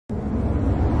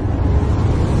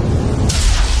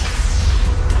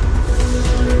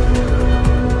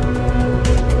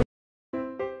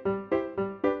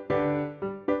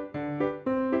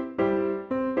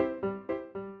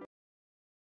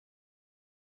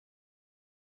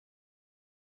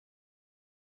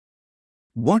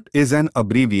What is an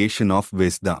abbreviation of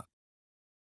VESDA?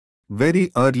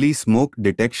 Very early smoke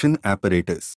detection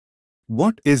apparatus.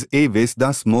 What is a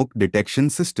VESDA smoke detection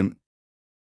system?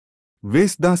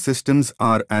 VESDA systems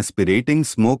are aspirating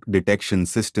smoke detection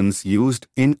systems used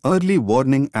in early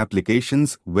warning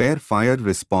applications where fire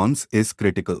response is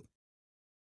critical.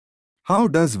 How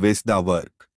does VESDA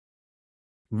work?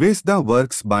 VESDA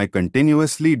works by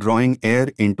continuously drawing air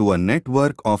into a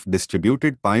network of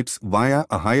distributed pipes via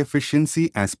a high-efficiency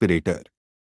aspirator.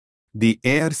 The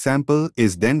air sample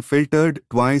is then filtered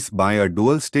twice by a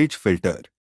dual-stage filter.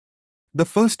 The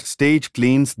first stage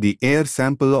cleans the air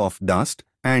sample of dust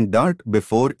and dirt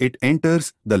before it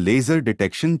enters the laser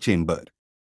detection chamber.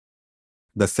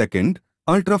 The second,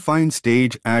 ultrafine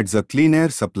stage adds a clean air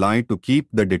supply to keep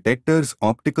the detector's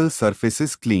optical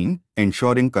surfaces clean,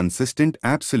 ensuring consistent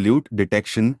absolute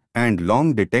detection and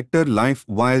long detector life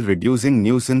while reducing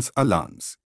nuisance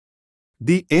alarms.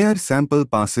 The air sample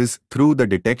passes through the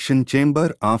detection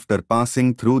chamber after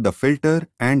passing through the filter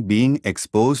and being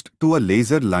exposed to a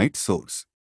laser light source.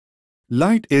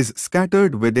 Light is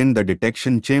scattered within the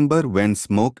detection chamber when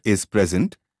smoke is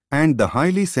present, and the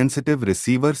highly sensitive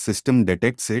receiver system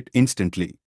detects it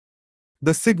instantly.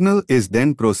 The signal is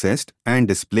then processed and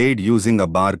displayed using a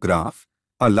bar graph,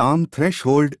 alarm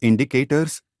threshold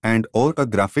indicators, and/or a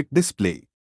graphic display.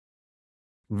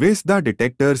 VESDA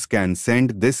detectors can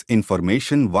send this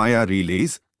information via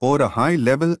relays or a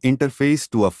high-level interface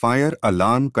to a fire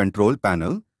alarm control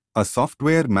panel, a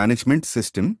software management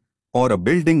system, or a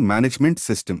building management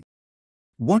system.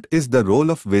 What is the role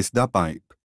of VESDA pipe?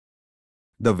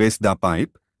 The VESDA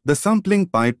pipe, the sampling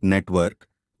pipe network,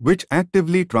 which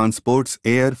actively transports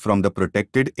air from the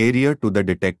protected area to the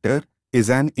detector, is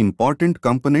an important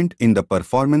component in the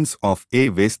performance of a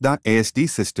VESDA ASD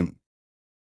system.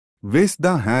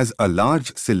 VESDA has a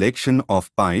large selection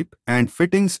of pipe and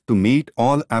fittings to meet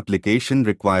all application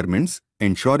requirements,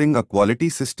 ensuring a quality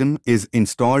system is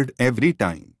installed every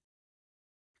time.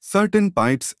 Certain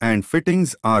pipes and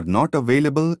fittings are not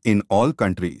available in all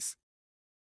countries.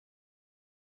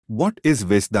 What is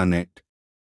VESDAnet?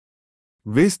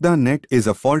 VESDAnet is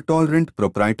a fault-tolerant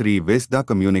proprietary VESDA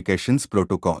communications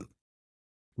protocol.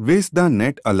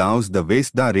 VESDAnet allows the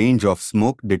VESDA range of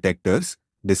smoke detectors,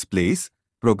 displays,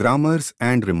 programmers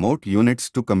and remote units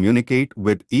to communicate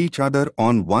with each other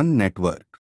on one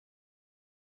network.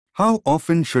 How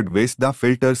often should VESDA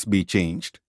filters be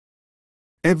changed?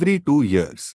 Every 2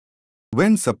 years.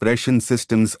 When suppression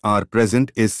systems are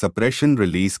present, is suppression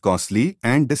release costly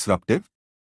and disruptive?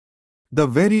 The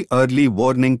very early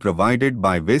warning provided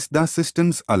by VESDA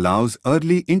systems allows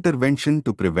early intervention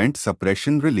to prevent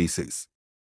suppression releases.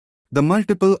 The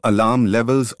multiple alarm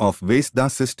levels of VESDA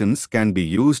systems can be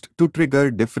used to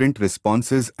trigger different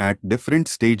responses at different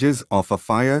stages of a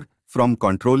fire, from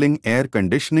controlling air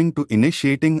conditioning to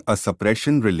initiating a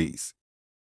suppression release.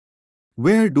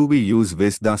 Where do we use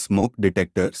VESDA smoke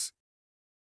detectors?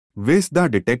 VESDA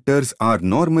detectors are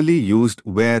normally used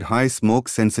where high smoke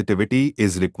sensitivity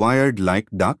is required, like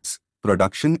ducts,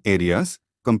 production areas,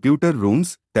 computer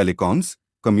rooms, telecoms,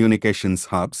 communications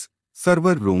hubs,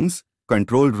 server rooms,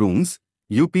 control rooms,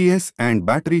 UPS and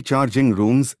battery charging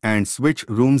rooms and switch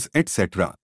rooms,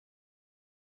 etc.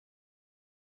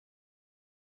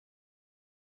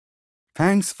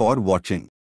 Thanks for watching.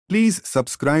 Please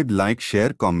subscribe, like,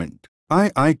 share, comment.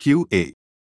 IIQA